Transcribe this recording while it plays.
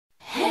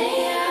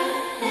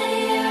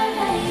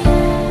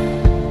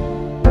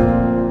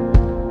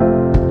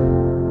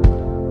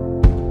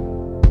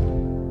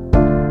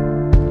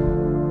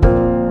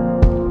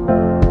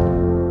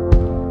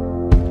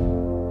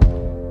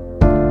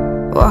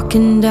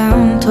walking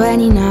down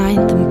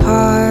 29th and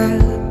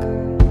Park.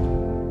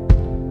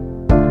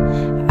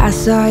 I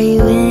saw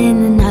you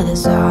in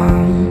another's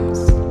arms.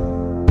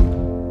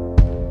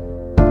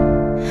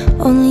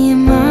 Only a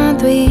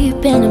month we've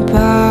been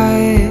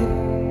apart.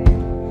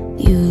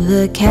 You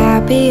look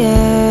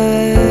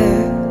happier.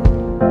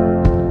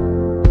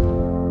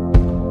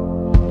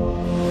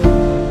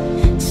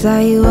 Saw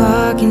you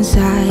walk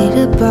inside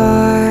a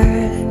bar.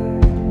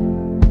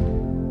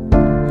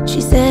 She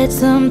said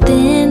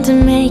something to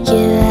make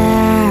you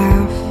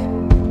laugh.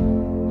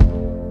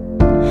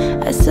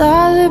 I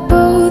saw that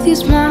both your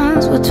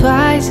smiles were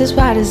twice as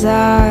wide as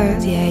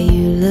ours. Yeah,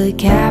 you look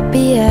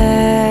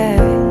happier,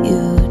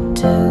 you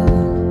do.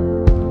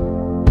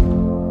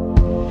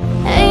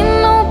 Ain't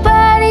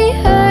nobody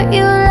hurt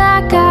you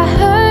like I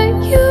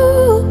hurt you,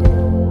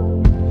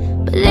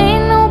 but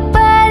ain't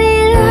nobody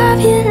love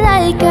you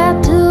like I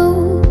do.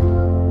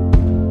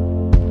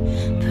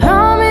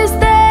 Promise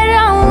that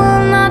I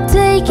will not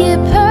take it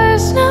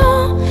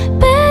personal,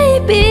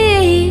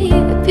 baby,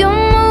 if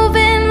you're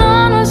moving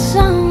on with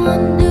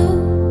someone new.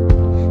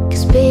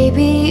 'Cause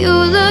baby, you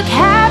look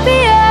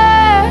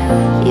happier,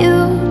 you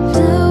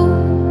do.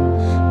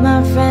 My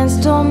friends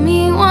told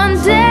me one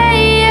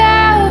day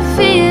I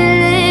feel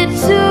it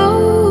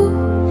too,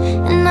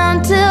 and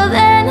until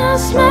then I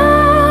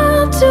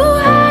smile to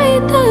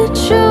hide the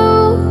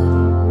truth.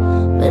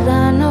 But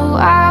I know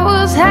I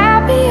was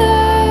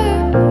happier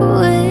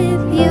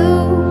with you.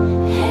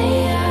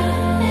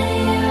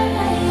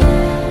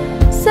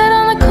 Sat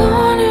on the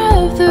corner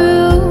of the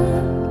room.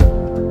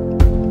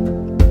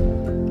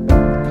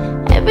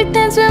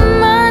 Everything's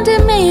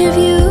reminded me of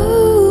you.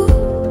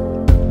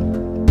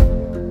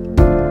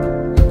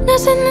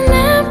 Nursing an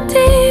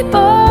empty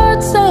board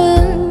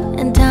sun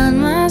and telling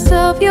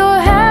myself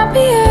you're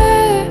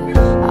happier,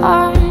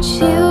 aren't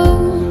you?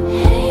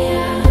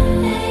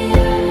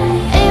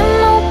 Ain't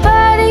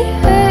nobody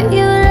hurt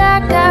you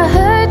like I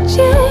hurt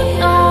you,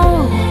 no.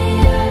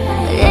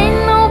 Ain't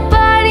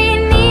nobody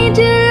need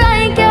you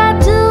like I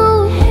do.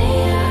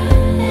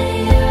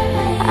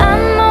 I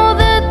know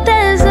that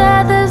there's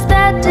others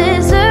that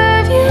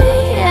deserve you,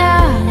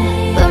 yeah.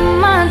 But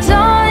my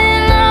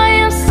darling, I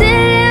am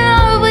still in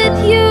love with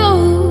you.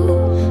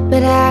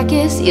 But I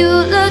guess you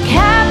look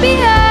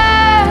happier,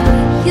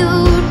 you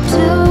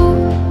do.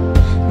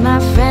 My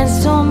friends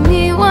told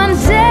me one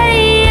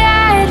day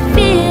I'd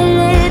feel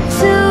it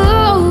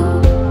too.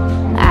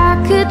 I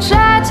could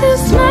try to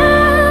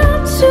smile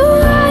to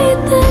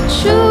hide the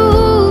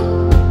truth.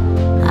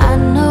 I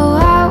know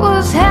I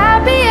was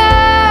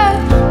happier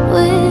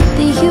with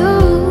you.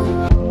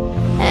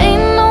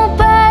 Ain't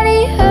nobody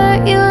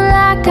hurt you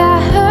like I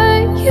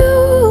hurt you,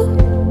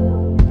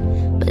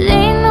 but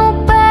ain't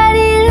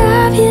nobody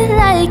love you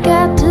like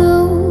I do.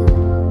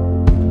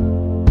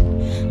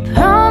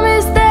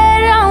 Promise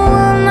that I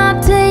will not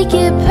take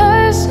it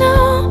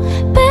personal,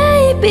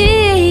 baby,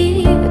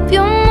 if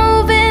you're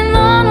moving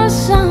on with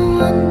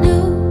someone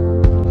new.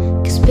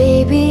 'Cause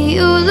baby,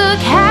 you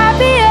look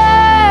happier,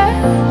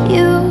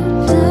 you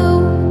do.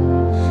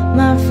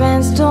 My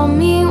friends told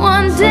me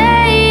one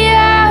day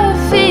I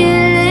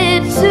feel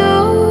it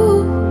too,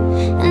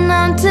 and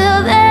until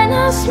then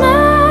I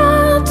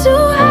smile to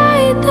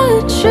hide the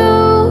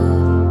truth.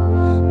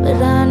 But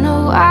I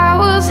know I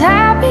was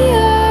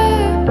happier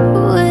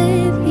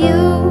with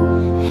you.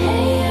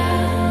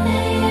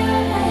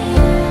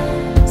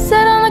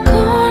 Sat on the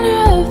corner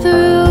of the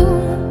room.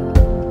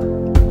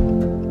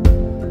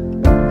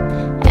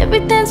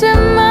 Everything's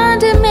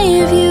reminded me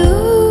of you.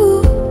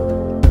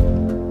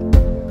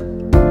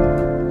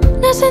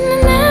 Nursing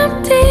an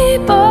empty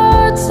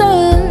board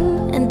sun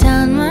and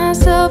telling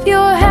myself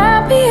you're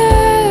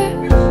happier,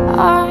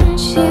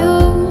 aren't you?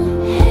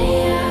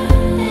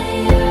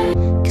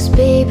 'Cause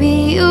baby,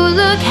 you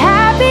look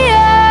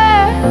happier,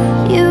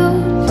 you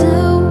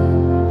do.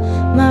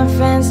 My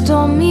friends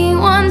told me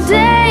one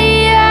day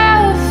I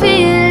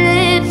feel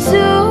it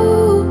too,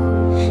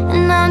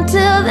 and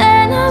until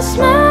then I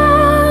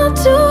smile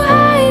to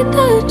hide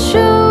the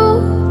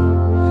truth.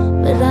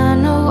 But I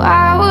know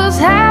I was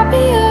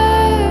happier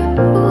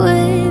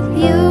with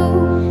you.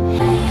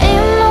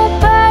 Ain't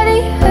nobody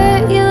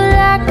hurt you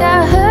like I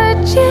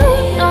hurt you,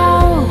 no.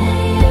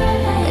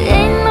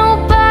 Ain't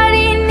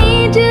nobody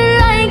need you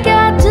like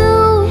I do.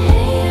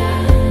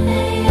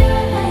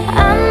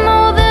 I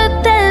know that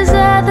there's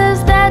others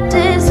that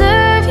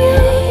deserve you,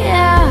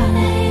 yeah.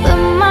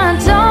 But my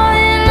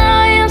darling,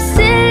 I am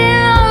still in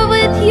love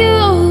with you.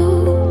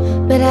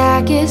 But I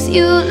guess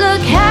you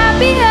look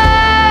happier,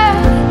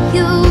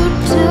 you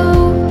do.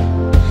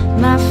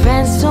 My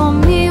friends told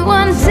me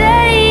one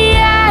day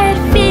I'd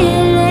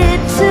feel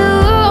it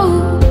too.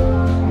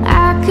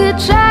 I could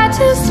try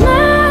to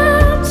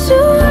smile to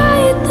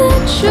hide the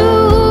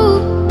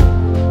truth.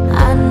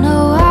 I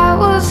know I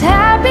was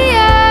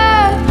happier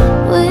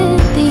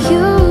with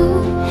you.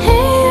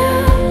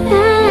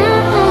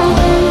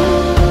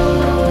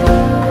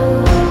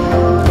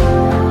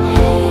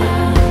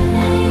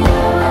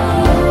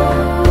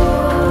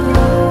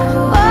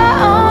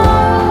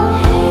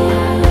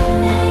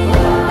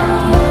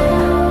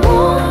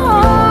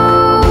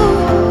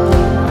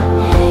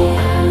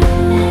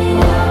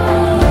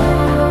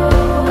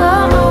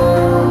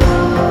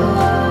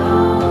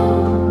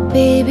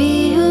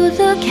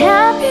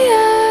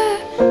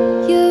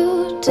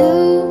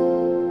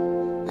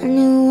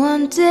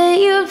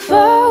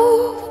 fall.